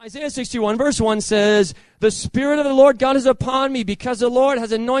Isaiah 61 verse 1 says, "The Spirit of the Lord God is upon me, because the Lord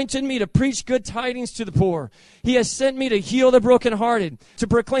has anointed me to preach good tidings to the poor. He has sent me to heal the brokenhearted, to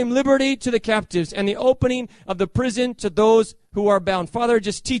proclaim liberty to the captives, and the opening of the prison to those who are bound." Father,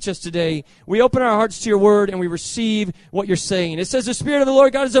 just teach us today. We open our hearts to your word and we receive what you're saying. It says, "The Spirit of the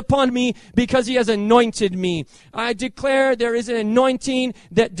Lord God is upon me, because he has anointed me." I declare there is an anointing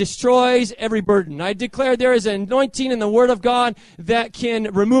that destroys every burden. I declare there is an anointing in the word of God that can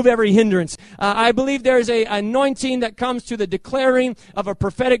remove every hindrance. I believe there is an anointing that comes to the declaring of a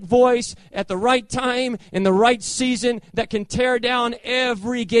prophetic voice at the right time, in the right season, that can tear down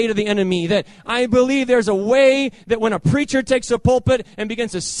every gate of the enemy. That I believe there's a way that when a preacher takes a pulpit and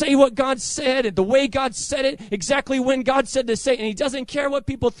begins to say what God said and the way God said it, exactly when God said to say it, and he doesn't care what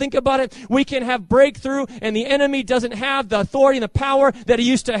people think about it, we can have breakthrough, and the enemy doesn't have the authority and the power that he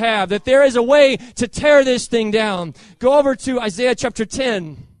used to have. That there is a way to tear this thing down. Go over to Isaiah chapter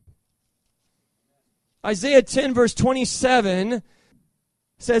 10. Isaiah 10 verse 27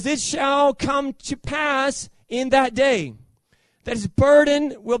 says, "It shall come to pass in that day that his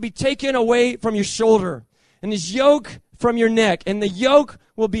burden will be taken away from your shoulder, and his yoke from your neck, and the yoke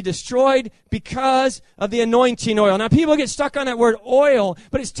will be destroyed because of the anointing oil." Now, people get stuck on that word oil,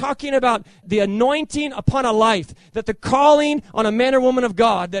 but it's talking about the anointing upon a life, that the calling on a man or woman of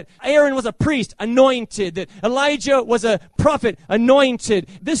God, that Aaron was a priest, anointed, that Elijah was a prophet, anointed.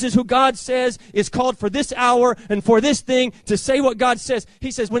 This is who God says is called for this hour and for this thing to say what God says.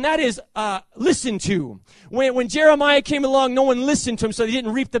 He says, when that is listened to, when Jeremiah came along, no one listened to him, so they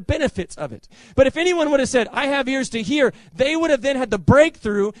didn't reap the benefits of it. But if anyone would have said, "I have ears to hear," they would have then had the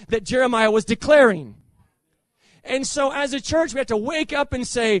breakthrough that Jeremiah was declaring. And so as a church, we have to wake up and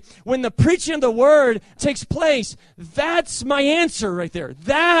say, when the preaching of the word takes place, that's my answer right there.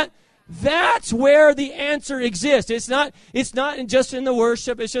 That's where the answer exists. It's not just in the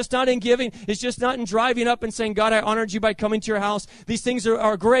worship. It's just not in giving. It's just not in driving up and saying, "God, I honored you by coming to your house." These things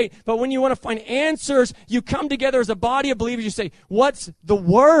are great. But when you want to find answers, you come together as a body of believers. You say, what's the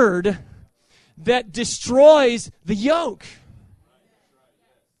word that destroys the yoke,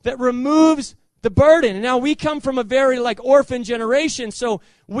 that removes the burden? And now we come from a very orphan generation, so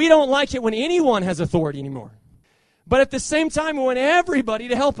we don't like it when anyone has authority anymore. But at the same time, we want everybody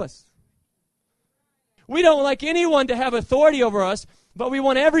to help us. We don't like anyone to have authority over us, but we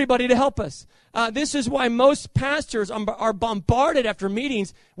want everybody to help us. This is why most pastors are bombarded after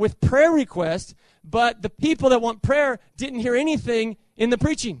meetings with prayer requests, but the people that want prayer didn't hear anything in the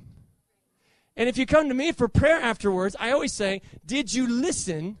preaching. And if you come to me for prayer afterwards, I always say, "Did you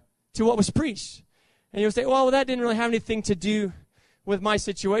listen to what was preached?" And you'll say, "Well, that didn't really have anything to do with my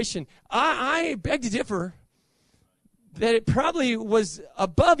situation." I beg to differ. That it probably was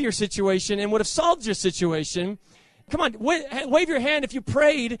above your situation and would have solved your situation. Come on, wave your hand if you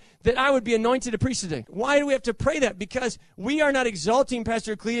prayed that I would be anointed to preach today. Why do we have to pray that? Because we are not exalting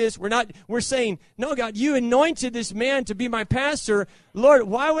Pastor Cletus. We're saying, "No, God, you anointed this man to be my pastor. Lord,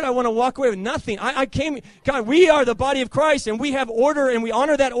 why would I want to walk away with nothing? God, we are the body of Christ, and we have order, and we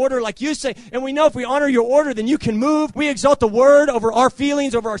honor that order like you say. And we know if we honor your order, then you can move. We exalt the word over our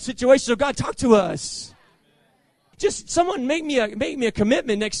feelings, over our situation. So God, talk to us." Just someone make me a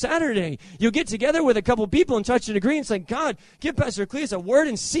commitment next Saturday. You'll get together with a couple people and touch and agree and say, "God, give Pastor Cletus a word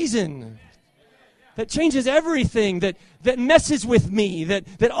in season that changes everything, that messes with me,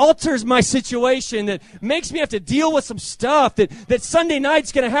 that alters my situation, that makes me have to deal with some stuff, that Sunday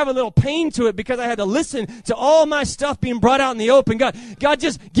night's going to have a little pain to it because I had to listen to all my stuff being brought out in the open." God,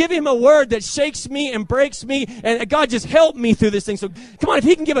 just give him a word that shakes me and breaks me, and God, just help me through this thing. So come on, if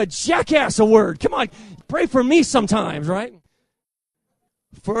he can give a jackass a word, come on, pray for me sometimes, right?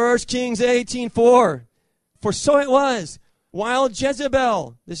 1 Kings 18:4. "For so it was, while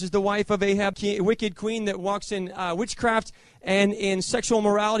Jezebel," this is the wife of Ahab, wicked queen that walks in witchcraft and in sexual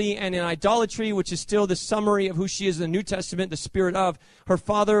morality and in idolatry, which is still the summary of who she is in the New Testament, the spirit of. Her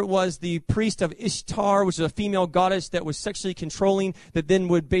father was the priest of Ishtar, which is a female goddess that was sexually controlling, that then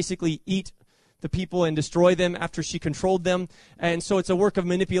would basically eat the people and destroy them after she controlled them. And so it's a work of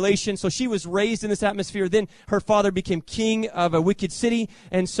manipulation. So she was raised in this atmosphere. Then her father became king of a wicked city.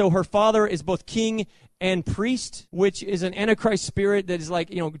 And so her father is both king and priest, which is an antichrist spirit that is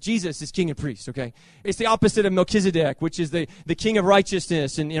Jesus is king and priest, okay? It's the opposite of Melchizedek, which is the king of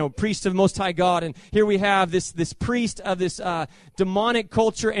righteousness and, priest of Most High God. And here we have this priest of this demonic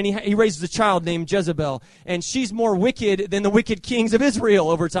culture, and he raises a child named Jezebel. And she's more wicked than the wicked kings of Israel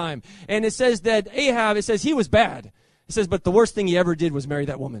over time. And it says that Ahab, he was bad. It says, but the worst thing he ever did was marry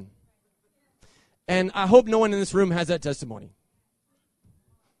that woman. And I hope no one in this room has that testimony.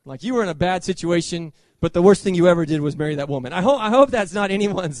 Like, you were in a bad situation, But the worst thing you ever did was marry that woman. I hope that's not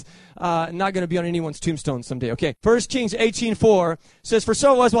anyone's, not going to be on anyone's tombstone someday. Okay. 1 Kings 18:4 says, for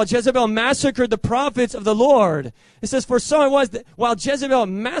so it was while Jezebel massacred the prophets of the Lord. It says, for so it was that while Jezebel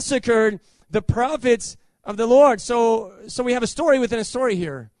massacred the prophets of the Lord. So we have a story within a story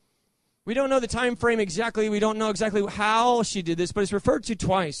here. We don't know the time frame exactly. We don't know exactly how she did this, but it's referred to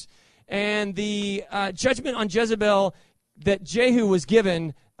twice. And the judgment on Jezebel that Jehu was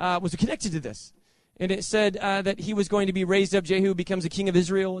given was connected to this. And it said that he was going to be raised up. Jehu becomes a king of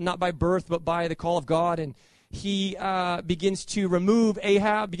Israel, not by birth, but by the call of God. And he begins to remove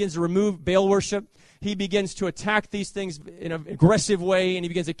Ahab, begins to remove Baal worship. He begins to attack these things in an aggressive way, and he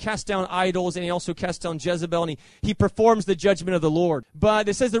begins to cast down idols, and he also casts down Jezebel, and he performs the judgment of the Lord. But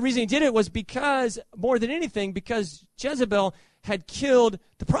it says the reason he did it was because, more than anything, because Jezebel had killed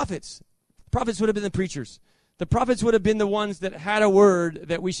the prophets. The prophets would have been the preachers. The prophets would have been the ones that had a word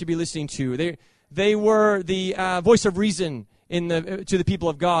that we should be listening to. They were the voice of reason to the people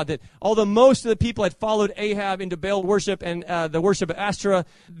of God. That although most of the people had followed Ahab into Baal worship and the worship of Ashtoreth,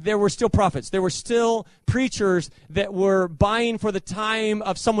 there were still prophets. There were still preachers that were buying for the time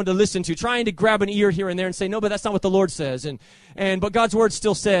of someone to listen to, trying to grab an ear here and there and say, no, but that's not what the Lord says. But God's word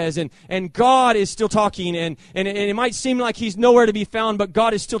still says, and God is still talking, and it might seem like he's nowhere to be found, but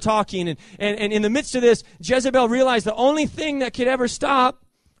God is still talking. And in the midst of this, Jezebel realized the only thing that could ever stop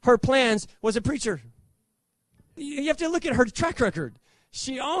her plans was a preacher. You have to look at her track record.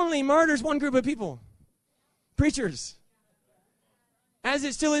 She only murders one group of people. Preachers. As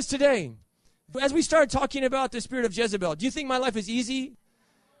it still is today. As we start talking about the spirit of Jezebel, do you think my life is easy?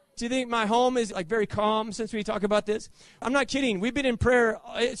 Do you think my home is like very calm since we talk about this? I'm not kidding. We've been in prayer,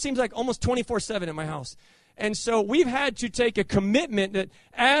 it seems like almost 24/7 in my house. And so we've had to take a commitment that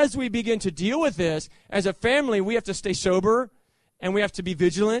as we begin to deal with this, as a family, we have to stay sober, and we have to be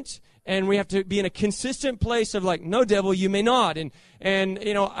vigilant, and we have to be in a consistent place of like, no, devil, you may not. And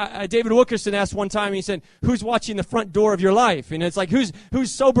you know, David Wilkerson asked one time, he said, who's watching the front door of your life? And it's like, who's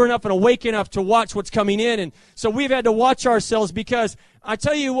sober enough and awake enough to watch what's coming in? And so we've had to watch ourselves, because I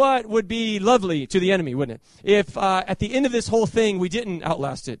tell you what would be lovely to the enemy, wouldn't it? If at the end of this whole thing, we didn't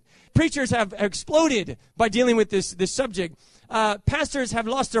outlast it. Preachers have exploded by dealing with this subject. Pastors have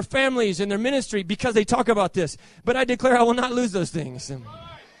lost their families and their ministry because they talk about this. But I declare I will not lose those things.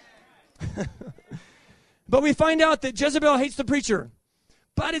 But we find out that Jezebel hates the preacher.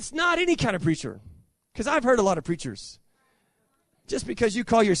 But it's not any kind of preacher. Because I've heard a lot of preachers. Just because you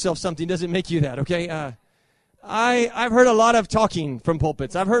call yourself something doesn't make you that, okay? I've heard a lot of talking from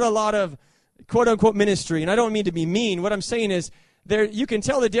pulpits. I've heard a lot of quote-unquote ministry. And I don't mean to be mean. What I'm saying is, you can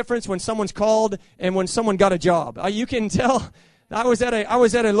tell the difference when someone's called and when someone got a job. You can tell. I was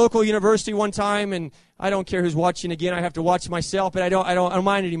at a local university one time, and I don't care who's watching. Again, I have to watch myself, but I don't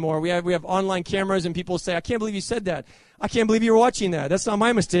mind anymore. We have online cameras, and people say, "I can't believe you said that. I can't believe you were watching that. That's not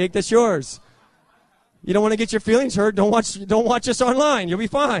my mistake. That's yours. You don't want to get your feelings hurt. Don't watch us online. You'll be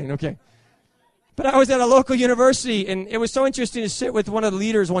fine." Okay. But I was at a local university, and it was so interesting to sit with one of the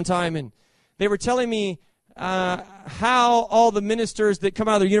leaders one time, and they were telling me how all the ministers that come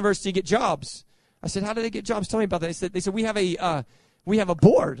out of the university get jobs. I said, how do they get jobs? Tell me about that. They said we have a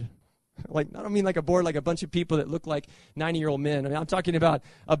board. Like, I don't mean like a board like a bunch of people that look like 90-year-old men. I mean, I'm talking about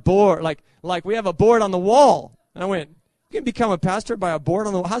a board like we have a board on the wall. And I went, you can become a pastor by a board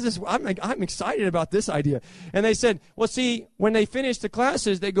on the wall? How's this? I'm excited about this idea. And they said, well, see, when they finish the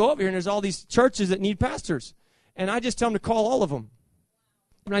classes, they go over here and there's all these churches that need pastors. And I just tell them to call all of them.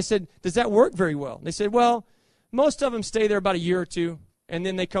 And I said, does that work very well? And they said, well, most of them stay there about a year or two, and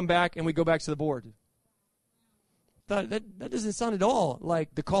then they come back and we go back to the board. That doesn't sound at all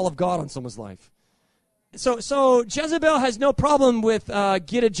like the call of God on someone's life. So Jezebel has no problem with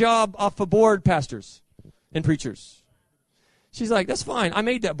get a job off a board pastors and preachers. She's like, that's fine. I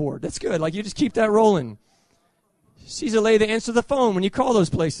made that board. That's good. Like, you just keep that rolling. She's a lady that answers the phone when you call those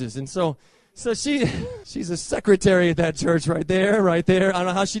places. And so she's a secretary at that church right there. I don't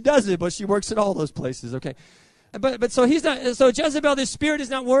know how she does it, but she works at all those places, okay? But so Jezebel, this spirit is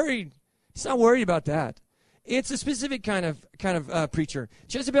not worried. He's not worried about that. It's a specific kind of preacher.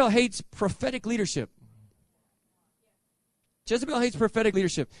 Jezebel hates prophetic leadership. Jezebel hates prophetic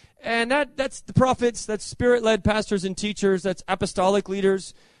leadership. And that's the prophets, that's spirit-led pastors and teachers, that's apostolic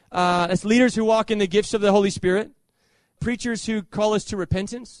leaders, that's leaders who walk in the gifts of the Holy Spirit, preachers who call us to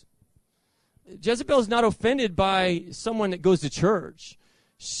repentance. Jezebel is not offended by someone that goes to church.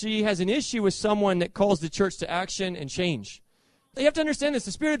 She has an issue with someone that calls the church to action and change. You have to understand this.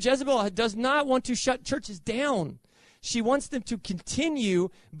 The spirit of Jezebel does not want to shut churches down. she wants them to continue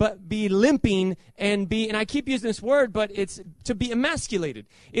but be limping and I keep using this word, but it's to be emasculated.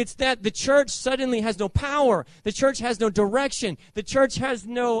 It's that the church suddenly has no power. The church has no direction. The church has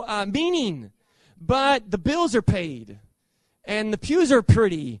no meaning. But the bills are paid. And the pews are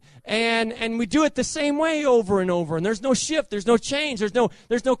pretty, and we do it the same way over and over, and there's no shift, there's no change,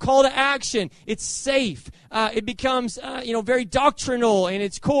 there's no call to action. It's safe. It becomes very doctrinal in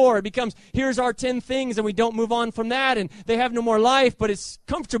its core. It becomes, here's our 10 things, and we don't move on from that, and they have no more life, but it's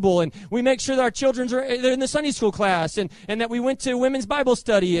comfortable, and we make sure that our children they're in the Sunday school class, and that we went to women's Bible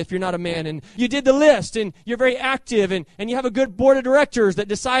study if you're not a man, and you did the list, and you're very active, and you have a good board of directors that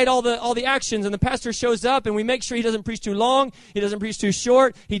decide all the actions, and the pastor shows up, and we make sure he doesn't preach too long. He doesn't preach too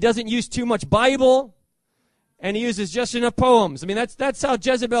short. He doesn't use too much Bible. And he uses just enough poems. I mean, that's how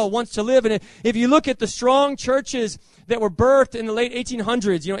Jezebel wants to live. And if you look at the strong churches that were birthed in the late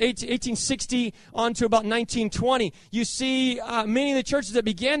 1800s, 1860 on to about 1920, you see many of the churches that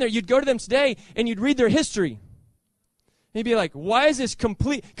began there, you'd go to them today and you'd read their history. And you'd be like, why is this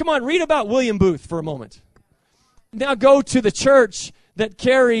complete? Come on, read about William Booth for a moment. Now go to the church that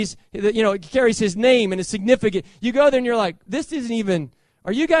carries his name and is significant. You go there and you're like, this isn't even,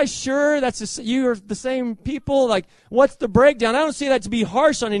 are you guys sure you're the same people? Like, what's the breakdown? I don't see that to be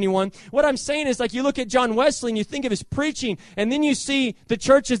harsh on anyone. What I'm saying is, like, you look at John Wesley and you think of his preaching, and then you see the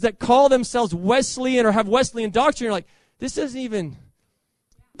churches that call themselves Wesleyan or have Wesleyan doctrine. You're like, this isn't even.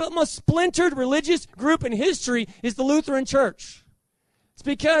 But the most splintered religious group in history is the Lutheran Church. It's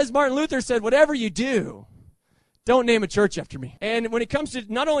because Martin Luther said, whatever you do, don't name a church after me. And when it comes to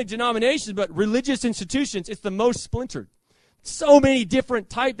not only denominations, but religious institutions, it's the most splintered. So many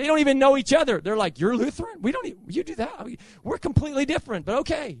different types. They don't even know each other. They're like, you're Lutheran? You do that? We're completely different, but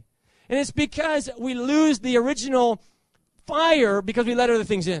okay. And it's because we lose the original fire because we let other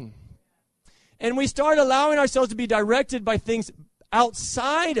things in. And we start allowing ourselves to be directed by things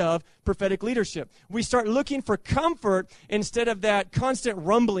outside of prophetic leadership. We start looking for comfort instead of that constant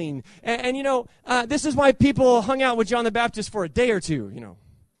rumbling. And this is why people hung out with John the Baptist for a day or two,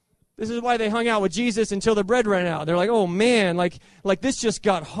 This is why they hung out with Jesus until the bread ran out. They're like, oh man, like this just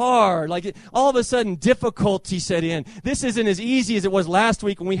got hard. All of a sudden difficulty set in. This isn't as easy as it was last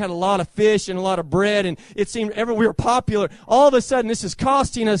week when we had a lot of fish and a lot of bread and it seemed we were popular. All of a sudden this is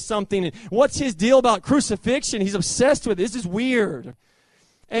costing us something. And what's his deal about crucifixion? He's obsessed with it. This is weird.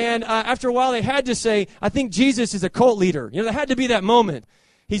 And after a while they had to say, I think Jesus is a cult leader. There had to be that moment.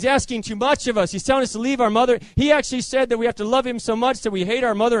 He's asking too much of us. He's telling us to leave our mother. He actually said that we have to love him so much that we hate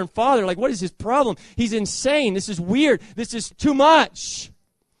our mother and father. Like, what is his problem? He's insane. This is weird. This is too much.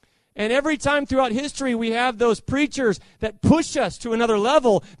 And every time throughout history we have those preachers that push us to another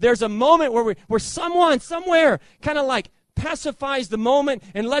level, there's a moment where someone, somewhere, kind of like pacifies the moment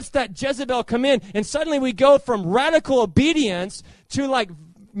and lets that Jezebel come in. And suddenly we go from radical obedience to like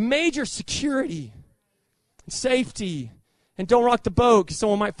major security, safety. And don't rock the boat because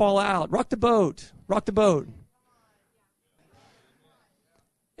someone might fall out. Rock the boat. Rock the boat.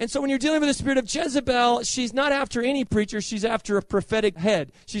 And so when you're dealing with the spirit of Jezebel, she's not after any preacher. She's after a prophetic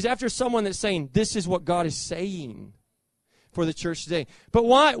head. She's after someone that's saying, this is what God is saying for the church today. But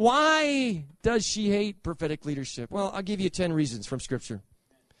why does she hate prophetic leadership? Well, I'll give you 10 reasons from Scripture.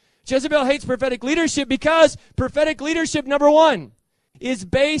 Jezebel hates prophetic leadership because prophetic leadership, number one, is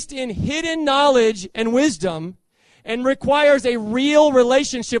based in hidden knowledge and wisdom and requires a real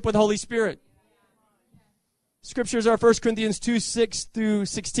relationship with the Holy Spirit. Scriptures are 1 Corinthians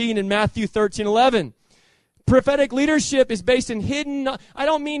 2:6-16 and Matthew 13:11. Prophetic leadership is based in I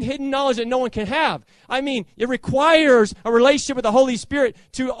don't mean hidden knowledge that no one can have. I mean, it requires a relationship with the Holy Spirit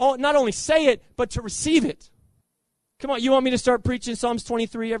to not only say it, but to receive it. Come on, you want me to start preaching Psalms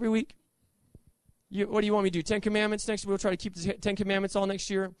 23 every week? What do you want me to do? 10 Commandments next week? We'll try to keep the 10 Commandments all next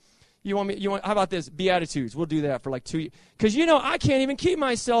year. How about this? Beatitudes. We'll do that for like 2 years. Because I can't even keep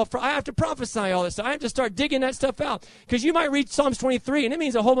myself. I have to prophesy all this stuff. I have to start digging that stuff out. Because you might read Psalms 23, and it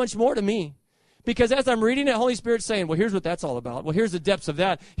means a whole bunch more to me. Because as I'm reading it, Holy Spirit's saying, well, here's what that's all about. Well, here's the depths of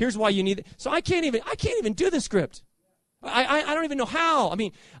that. Here's why you need it. So I can't even do the script. I don't even know how. I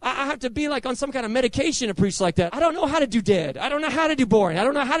mean, I have to be like on some kind of medication to preach like that. I don't know how to do dead. I don't know how to do boring. I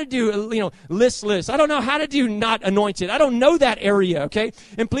don't know how to do, listless. I don't know how to do not anointed. I don't know that area, okay?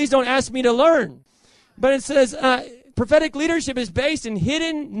 And please don't ask me to learn. But it says, prophetic leadership is based in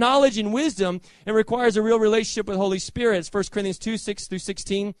hidden knowledge and wisdom and requires a real relationship with the Holy Spirit. It's 1 Corinthians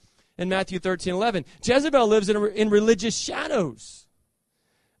 2:6-16 and Matthew 13:11. Jezebel lives in religious shadows.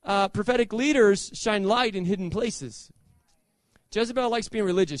 Prophetic leaders shine light in hidden places. Jezebel likes being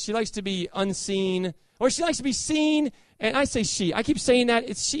religious. She likes to be unseen, or she likes to be seen. And I say she. I keep saying that.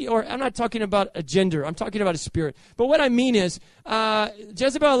 It's she, or I'm not talking about a gender. I'm talking about a spirit. But what I mean is,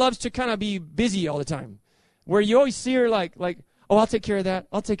 Jezebel loves to kind of be busy all the time, where you always see her like, oh, I'll take care of that.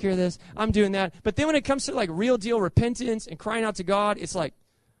 I'll take care of this. I'm doing that. But then when it comes to like real deal repentance and crying out to God, it's like,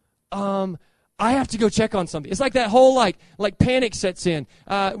 I have to go check on something. It's like that whole like panic sets in.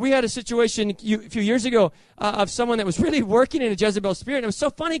 We had a situation a few years ago of someone that was really working in a Jezebel spirit. And it was so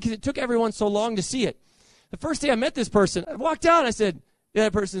funny because it took everyone so long to see it. The first day I met this person, I walked out and I said, yeah,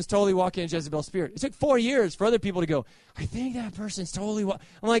 that person's totally walking in a Jezebel spirit. It took 4 years for other people to go, I think that person's totally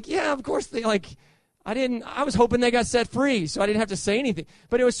I'm like, yeah, of course they I was hoping they got set free, so I didn't have to say anything.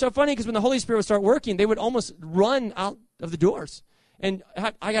 But it was so funny because when the Holy Spirit would start working, they would almost run out of the doors. And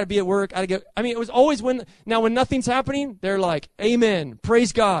I got to be at work. It was always when nothing's happening, they're like, amen,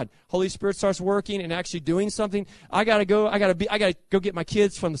 praise God. Holy Spirit starts working and actually doing something. I got to go get my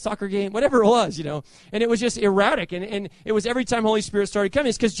kids from the soccer game, whatever it was, And it was just erratic. And it was every time Holy Spirit started coming.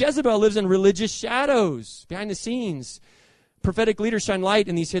 It's because Jezebel lives in religious shadows, behind the scenes. Prophetic leaders shine light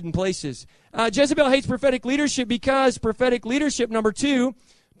in these hidden places. Jezebel hates prophetic leadership because prophetic leadership, number 2,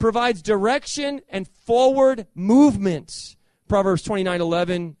 provides direction and forward movement. Proverbs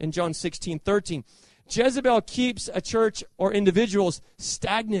 29:11 and John 16:13. Jezebel keeps a church or individuals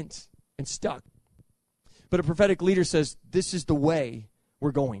stagnant and stuck. But a prophetic leader says, this is the way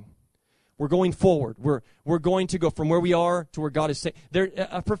we're going. We're going forward. We're going to go from where we are to where God is saying.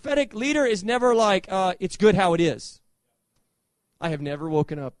 A prophetic leader is never like, it's good how it is. I have never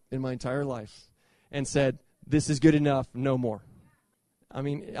woken up in my entire life and said, this is good enough, no more. I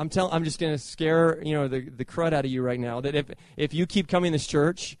mean, I'm just going to scare, the crud out of you right now, that if you keep coming to this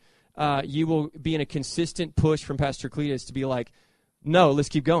church, you will be in a consistent push from Pastor Cletus to be like, no, let's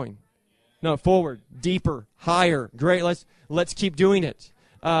keep going. No, forward, deeper, higher, great, let's keep doing it.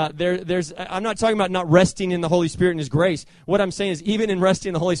 I'm not talking about not resting in the Holy Spirit and His grace. What I'm saying is even in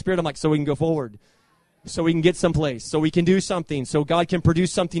resting in the Holy Spirit, I'm like, so we can go forward. So we can get someplace, so we can do something, so God can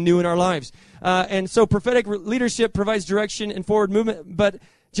produce something new in our lives. And so prophetic leadership provides direction and forward movement, but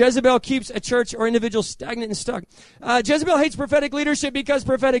Jezebel keeps a church or individual stagnant and stuck. Jezebel hates prophetic leadership because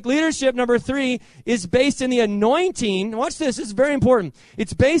prophetic leadership, number 3, is based in the anointing. Watch this is very important.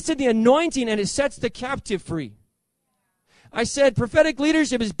 It's based in the anointing and it sets the captive free. I said prophetic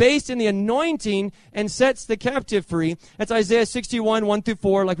leadership is based in the anointing and sets the captive free. That's Isaiah 61,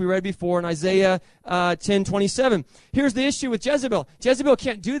 1-4, like we read before, and Isaiah 10:27. Here's the issue with Jezebel. Jezebel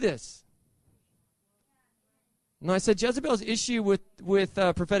can't do this. No, I said Jezebel's issue with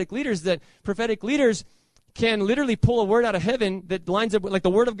prophetic leaders is that prophetic leaders can literally pull a word out of heaven that lines up with, like the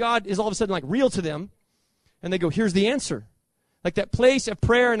word of God is all of a sudden like real to them, and they go, here's the answer. Like that place of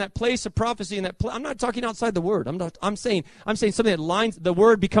prayer and that place of prophecy and I'm not talking outside the word. I'm saying something that lines the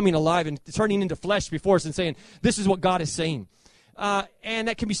word becoming alive and turning into flesh before us and saying, this is what God is saying. And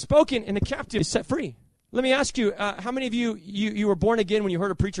that can be spoken and the captive is set free. Let me ask you, how many of you were born again when you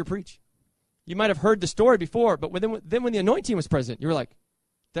heard a preacher preach? You might have heard the story before, but then when the anointing was present, you were like,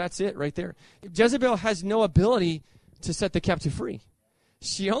 that's it right there. Jezebel has no ability to set the captive free.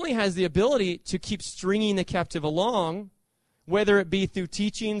 She only has the ability to keep stringing the captive along, whether it be through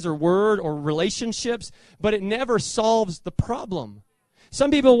teachings or word or relationships, but it never solves the problem. Some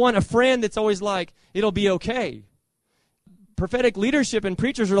people want a friend that's always like, it'll be okay. Prophetic leadership and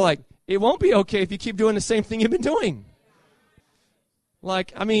preachers are like, it won't be okay if you keep doing the same thing you've been doing.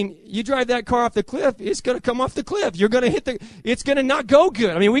 You drive that car off the cliff, it's going to come off the cliff. You're going to it's going to not go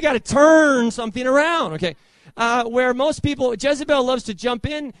good. We got to turn something around, okay? Where most people, Jezebel loves to jump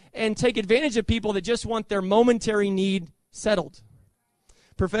in and take advantage of people that just want their momentary need settled.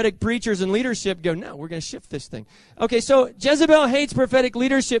 Prophetic preachers and leadership go, no, we're going to shift this thing. Okay, so Jezebel hates prophetic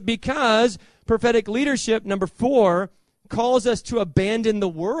leadership because prophetic leadership, number 4, calls us to abandon the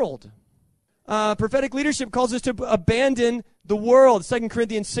world. Prophetic leadership calls us to abandon the world. 2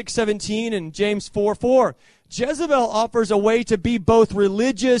 Corinthians 6:17 and James 4:4. Jezebel offers a way to be both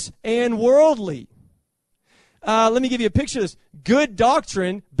religious and worldly. Let me give you a picture of this. Good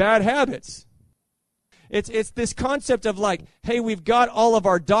doctrine, bad habits. It's this concept of like, hey, we've got all of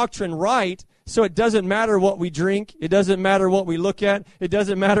our doctrine right, so it doesn't matter what we drink. It doesn't matter what we look at. It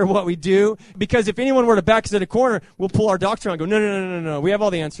doesn't matter what we do. Because if anyone were to back us in a corner, we'll pull our doctrine out and go, no. We have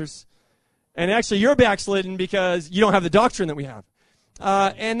all the answers. And actually, you're backslidden because you don't have the doctrine that we have.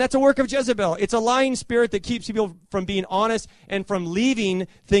 And that's a work of Jezebel. It's a lying spirit that keeps people from being honest and from leaving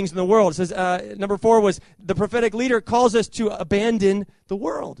things in the world. It says, number 4 was the prophetic leader calls us to abandon the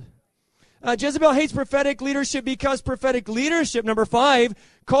world. Jezebel hates prophetic leadership because prophetic leadership, number 5,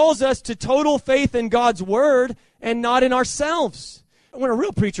 calls us to total faith in God's word and not in ourselves. When a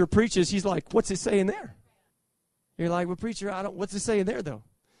real preacher preaches, he's like, what's it saying there? You're like, well, preacher, what's it saying there, though?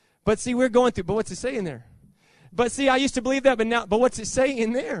 But see, we're going through, but what's it saying there? But see, I used to believe that, but what's it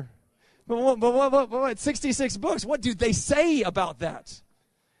saying there? But what, 66 books, what do they say about that?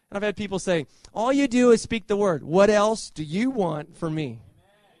 And I've had people say, all you do is speak the word. What else do you want from me?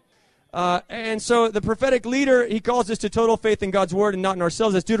 And so the prophetic leader, he calls us to total faith in God's word and not in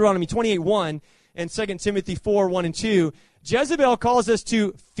ourselves. That's Deuteronomy 28:1 and 2 Timothy 4:1 and 2. Jezebel calls us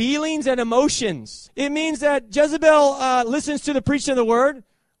to feelings and emotions. It means that Jezebel listens to the preaching of the word,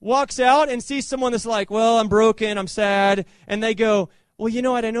 walks out and sees someone that's like, well, I'm broken, I'm sad. And they go, well, you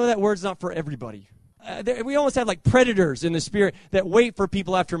know what? I know that word's not for everybody. We almost have like predators in the spirit that wait for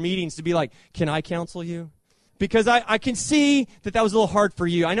people after meetings to be like, can I counsel you? Because I can see that was a little hard for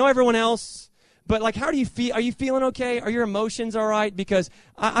you. I know everyone else, but like, how do you feel? Are you feeling okay? Are your emotions all right? Because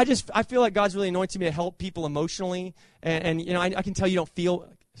I feel like God's really anointed me to help people emotionally. And you know, I can tell you don't feel,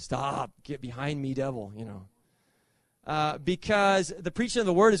 stop, get behind me, devil, you know. Because the preaching of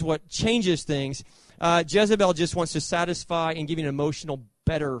the word is what changes things. Jezebel just wants to satisfy and give you an emotional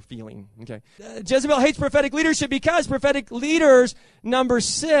better feeling. Okay. Jezebel hates prophetic leadership because prophetic leaders, number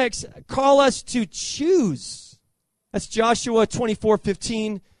 6, call us to choose. That's Joshua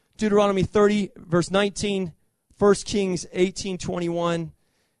 24:15, Deuteronomy 30, verse 19, 1 Kings 18:21,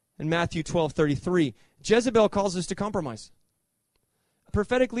 and Matthew 12:33. Jezebel calls us to compromise.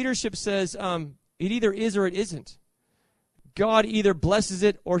 Prophetic leadership says it either is or it isn't. God either blesses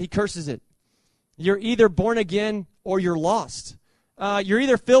it or he curses it. You're either born again or you're lost. You're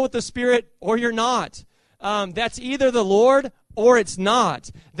either filled with the Spirit or you're not. That's either the Lord or it's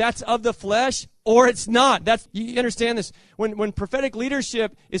not. That's of the flesh or it's not. You understand this? When prophetic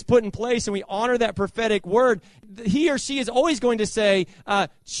leadership is put in place and we honor that prophetic word, he or she is always going to say,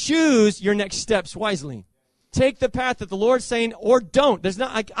 choose your next steps wisely. Take the path that the Lord's saying or don't. There's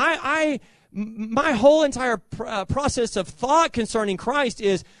not, my whole entire process of thought concerning Christ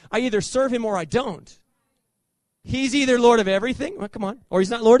is I either serve him or I don't. He's either Lord of everything, well, come on, or he's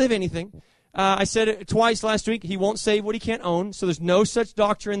not Lord of anything. I said it twice last week. He won't save what he can't own. So there's no such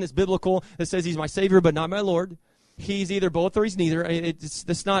doctrine that's biblical that says he's my Savior but not my Lord. He's either both or he's neither.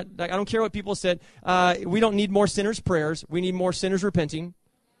 It's not. I don't care what people said. We don't need more sinners' prayers. We need more sinners repenting.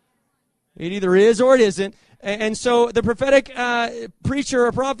 It either is or it isn't. And so the prophetic preacher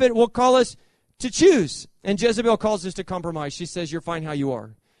or prophet will call us to choose. And Jezebel calls us to compromise. She says, you're fine how you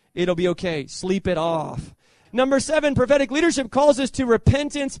are. It'll be okay. Sleep it off. Number 7, prophetic leadership calls us to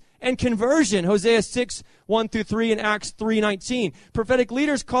repentance and conversion. Hosea 6:1-3 and Acts 3:19. Prophetic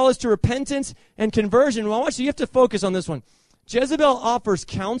leaders call us to repentance and conversion. Well, watch, you have to focus on this one. Jezebel offers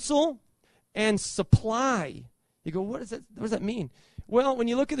counsel and supply. You go, what does that mean? Well, when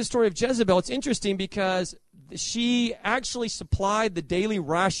you look at the story of Jezebel, it's interesting because she actually supplied the daily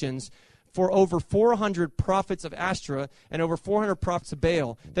rations for over 400 prophets of Ashtoreth and over 400 prophets of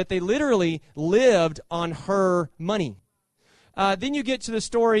Baal, that they literally lived on her money. Then you get to the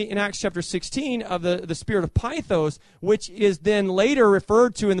story in Acts chapter 16 of the spirit of Pythos, which is then later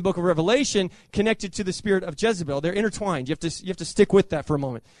referred to in the book of Revelation, connected to the spirit of Jezebel. They're intertwined. You have to stick with that for a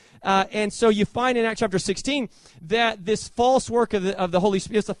moment. And so you find in Acts chapter 16 that this false work of the Holy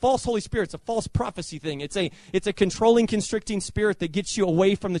Spirit, it's a false Holy Spirit, it's a false prophecy thing. It's a controlling, constricting spirit that gets you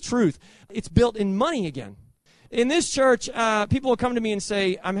away from the truth. It's built in money again. In this church, people will come to me and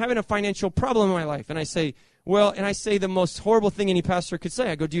say, I'm having a financial problem in my life. And I say, the most horrible thing any pastor could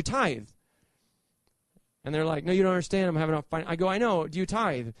say. I go, do you tithe? And they're like, no, you don't understand. I'm having I go, I know. Do you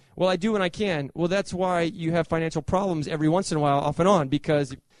tithe? Well, I do when I can. Well, that's why you have financial problems every once in a while, off and on,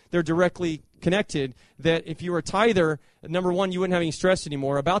 because they're directly connected. That if you were a tither, number one, you wouldn't have any stress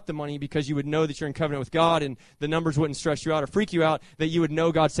anymore about the money because you would know that you're in covenant with God and the numbers wouldn't stress you out or freak you out, that you would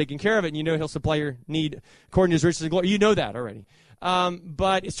know God's taking care of it and you know he'll supply your need according to his riches and glory. You know that already.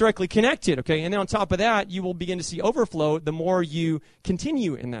 But it's directly connected, okay? And then on top of that, you will begin to see overflow the more you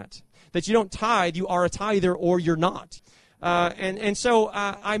continue in that. That you don't tithe, you are a tither or you're not. And so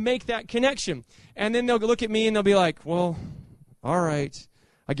I make that connection. And then they'll look at me and they'll be like, well, all right,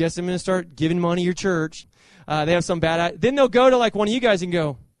 I guess I'm going to start giving money to your church. They have some bad... Then they'll go to like one of you guys and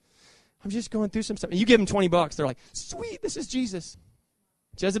go, I'm just going through some stuff. And you give them $20. They're like, sweet, this is Jesus.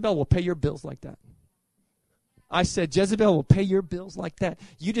 Jezebel will pay your bills like that. I said, Jezebel will pay your bills like that.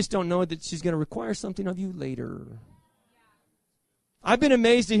 You just don't know that she's going to require something of you later. I've been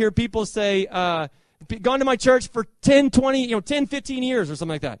amazed to hear people say, gone to my church for 10, 20, 10, 15 years or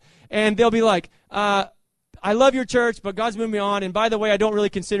something like that. And they'll be like, I love your church, but God's moved me on. And by the way, I don't really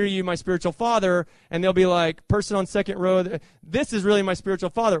consider you my spiritual father. And they'll be like, person on second row, this is really my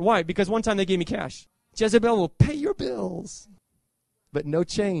spiritual father. Why? Because one time they gave me cash. Jezebel will pay your bills, but no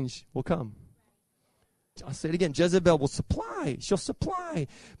change will come. I'll say it again. Jezebel will supply. She'll supply.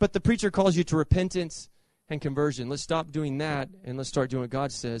 But the preacher calls you to repentance and conversion. Let's stop doing that and let's start doing what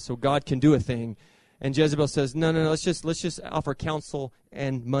God says so God can do a thing. And Jezebel says, no, let's just offer counsel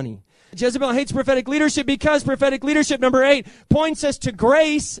and money. Jezebel hates prophetic leadership because prophetic leadership, number 8, points us to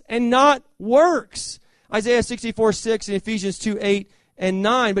grace and not works. Isaiah 64:6 and Ephesians 2:8 and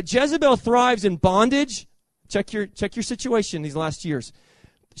 9. But Jezebel thrives in bondage. Check your situation these last years.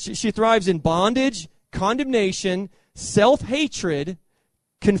 She thrives in bondage, condemnation, self-hatred,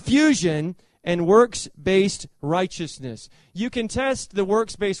 confusion, and works-based righteousness. You can test the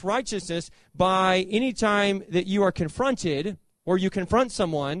works-based righteousness by any time that you are confronted or you confront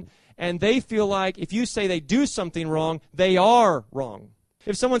someone and they feel like if you say they do something wrong, they are wrong.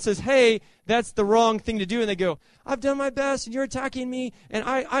 If someone says, hey, that's the wrong thing to do, and they go, I've done my best and you're attacking me and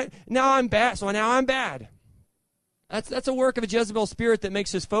now I'm bad, so now I'm bad. That's a work of a Jezebel spirit that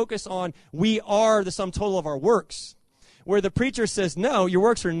makes us focus on we are the sum total of our works. Where the preacher says, no, your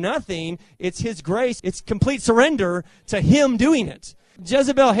works are nothing. It's his grace. It's complete surrender to him doing it.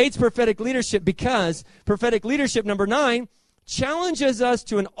 Jezebel hates prophetic leadership because prophetic leadership, number 9, challenges us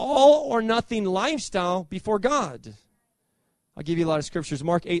to an all-or-nothing lifestyle before God. I'll give you a lot of scriptures.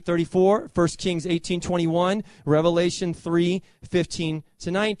 Mark 8:34, 1 Kings 18:21, Revelation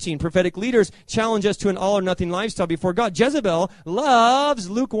 3:15-19. Prophetic leaders challenge us to an all-or-nothing lifestyle before God. Jezebel loves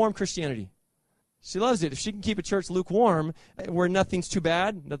lukewarm Christianity. She loves it. If she can keep a church lukewarm, where nothing's too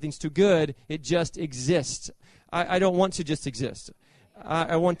bad, nothing's too good, it just exists. I don't want to just exist.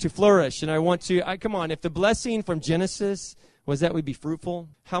 I want to flourish, and I want to, come on, if the blessing from Genesis was that we'd be fruitful,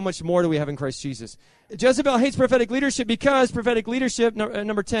 how much more do we have in Christ Jesus? Jezebel hates prophetic leadership because prophetic leadership,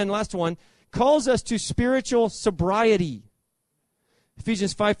 number 10, last one, calls us to spiritual sobriety.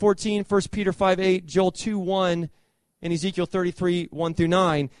 Ephesians 5:14, 1 Peter 5:8, Joel 2:1, and Ezekiel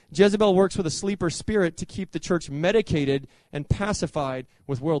 33:1-9, Jezebel works with a sleeper spirit to keep the church medicated and pacified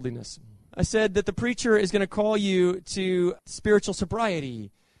with worldliness. I said that the preacher is going to call you to spiritual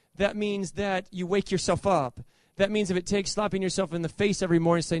sobriety. That means that you wake yourself up. That means if it takes slapping yourself in the face every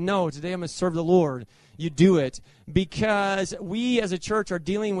morning and say, no, today I'm going to serve the Lord, you do it. Because we as a church are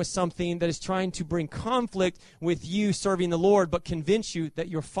dealing with something that is trying to bring conflict with you serving the Lord, but convince you that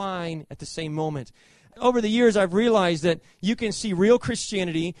you're fine at the same moment. Over the years, I've realized that you can see real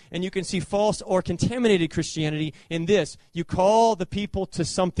Christianity and you can see false or contaminated Christianity in this. You call the people to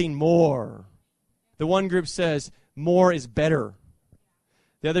something more. The one group says, more is better.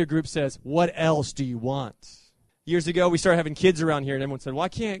 The other group says, what else do you want? Years ago, we started having kids around here, and everyone said, well, I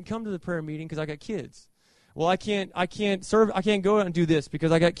can't come to the prayer meeting because I got kids. Well, I can't go out and do this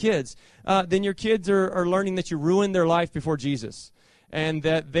because I got kids. Then your kids are learning that you ruined their life before Jesus, and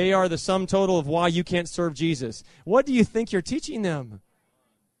that they are the sum total of why you can't serve Jesus. What do you think you're teaching them?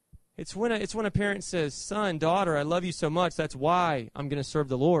 It's when a parent says, son, daughter, I love you so much, that's why I'm going to serve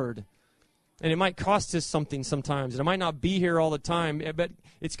the Lord. And it might cost us something sometimes. And it might not be here all the time, but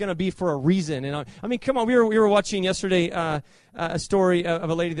it's going to be for a reason. And I mean, come on, we were watching yesterday a story of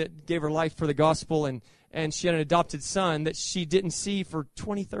a lady that gave her life for the gospel, and she had an adopted son that she didn't see for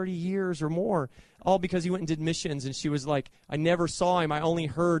 20, 30 years or more, all because he went and did missions. And she was like, I never saw him. I only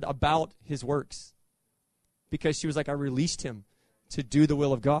heard about his works. Because she was like, I released him to do the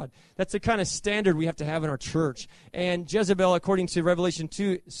will of God. That's the kind of standard we have to have in our church. And Jezebel, according to Revelation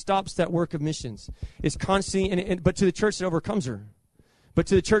 2, stops that work of missions. It's constantly, but to the church that overcomes her, but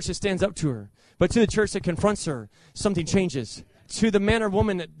to the church that stands up to her, but to the church that confronts her, something changes. To the man or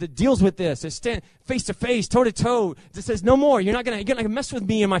woman that deals with this, that stand face to face, toe to toe, that says, no more. You're not gonna mess with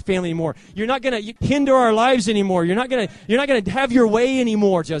me and my family anymore. You're not gonna hinder our lives anymore. You're not gonna have your way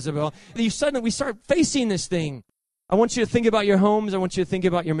anymore, Jezebel. We start facing this thing. I want you to think about your homes. I want you to think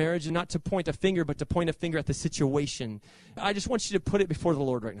about your marriage, and not to point a finger, but to point a finger at the situation. I just want you to put it before the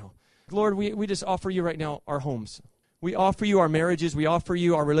Lord right now. Lord, we just offer you right now our homes. We offer you our marriages. We offer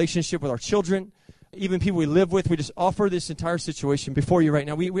you our relationship with our children, even people we live with. We just offer this entire situation before you right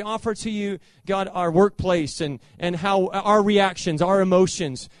now. We offer to you, God, our workplace and how our reactions, our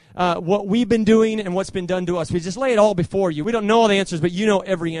emotions, what we've been doing and what's been done to us. We just lay it all before you. We don't know all the answers, but you know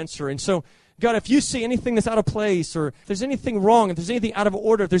every answer. And so, God, if you see anything that's out of place, or if there's anything wrong, if there's anything out of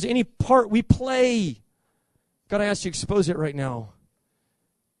order, if there's any part we play, God, I ask you to expose it right now.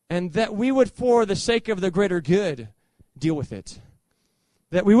 And that we would, for the sake of the greater good, deal with it.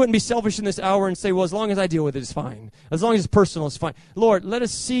 That we wouldn't be selfish in this hour and say, well, as long as I deal with it, it's fine. As long as it's personal, it's fine. Lord, let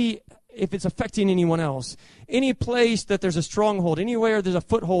us see if it's affecting anyone else. Any place that there's a stronghold, anywhere there's a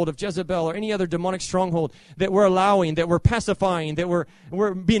foothold of Jezebel or any other demonic stronghold that we're allowing, that we're pacifying, that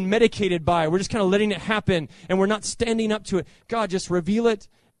we're being medicated by, we're just kind of letting it happen and we're not standing up to it. God, just reveal it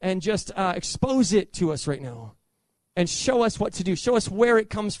and just expose it to us right now. And show us what to do. Show us where it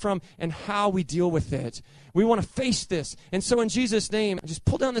comes from and how we deal with it. We want to face this. And so in Jesus' name, just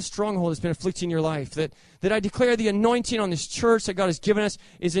pull down this stronghold that's been afflicting your life. That I declare the anointing on this church that God has given us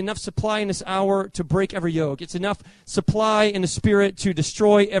is enough supply in this hour to break every yoke. It's enough supply in the Spirit to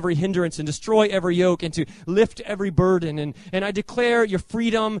destroy every hindrance and destroy every yoke and to lift every burden. And I declare your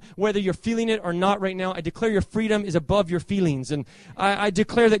freedom, whether you're feeling it or not right now, I declare your freedom is above your feelings. And I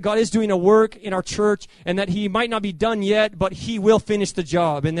declare that God is doing a work in our church and that He might not be done yet, but He will finish the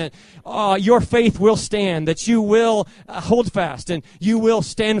job. And that your faith will stand, that you will hold fast and you will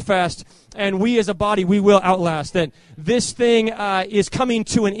stand fast. And we as a body, we will outlast. That this thing is coming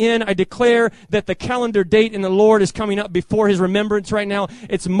to an end. I declare that the calendar date in the Lord is coming up before His remembrance right now.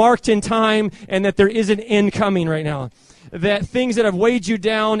 It's marked in time, and that there is an end coming right now. That things that have weighed you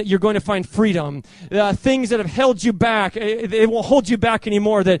down, you're going to find freedom. Things that have held you back, it won't hold you back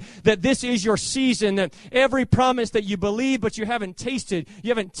anymore. That this is your season. That every promise that you believe but you haven't tasted, you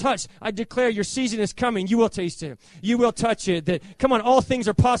haven't touched, I declare your season is coming. You will taste it. You will touch it. That, come on, all things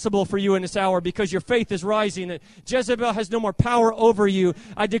are possible for you in this hour because your faith is rising. That Jezebel has no more power over you.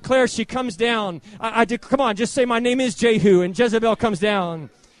 I declare she comes down. Come on, just say my name is Jehu, and Jezebel comes down.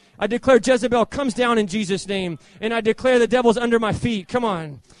 I declare Jezebel comes down in Jesus' name. And I declare the devil's under my feet. Come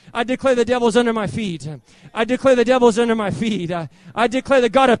on. I declare the devil's under my feet. I declare the devil's under my feet. I declare the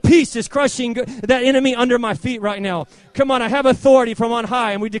God of peace is crushing that enemy under my feet right now. Come on, I have authority from on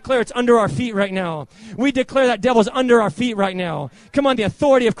high, and we declare it's under our feet right now. We declare that devil's under our feet right now. Come on, the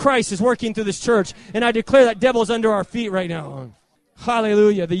authority of Christ is working through this church, and I declare that devil's under our feet right now.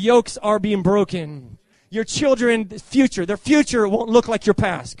 Hallelujah. The yokes are being broken. Your children's future, their future won't look like your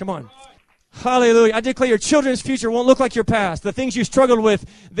past. Come on. Hallelujah. I declare your children's future won't look like your past. The things you struggled with,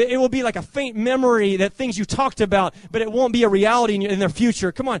 it will be like a faint memory, that things you talked about, but it won't be a reality in their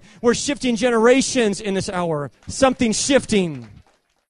future. Come on. We're shifting generations in this hour. Something's shifting.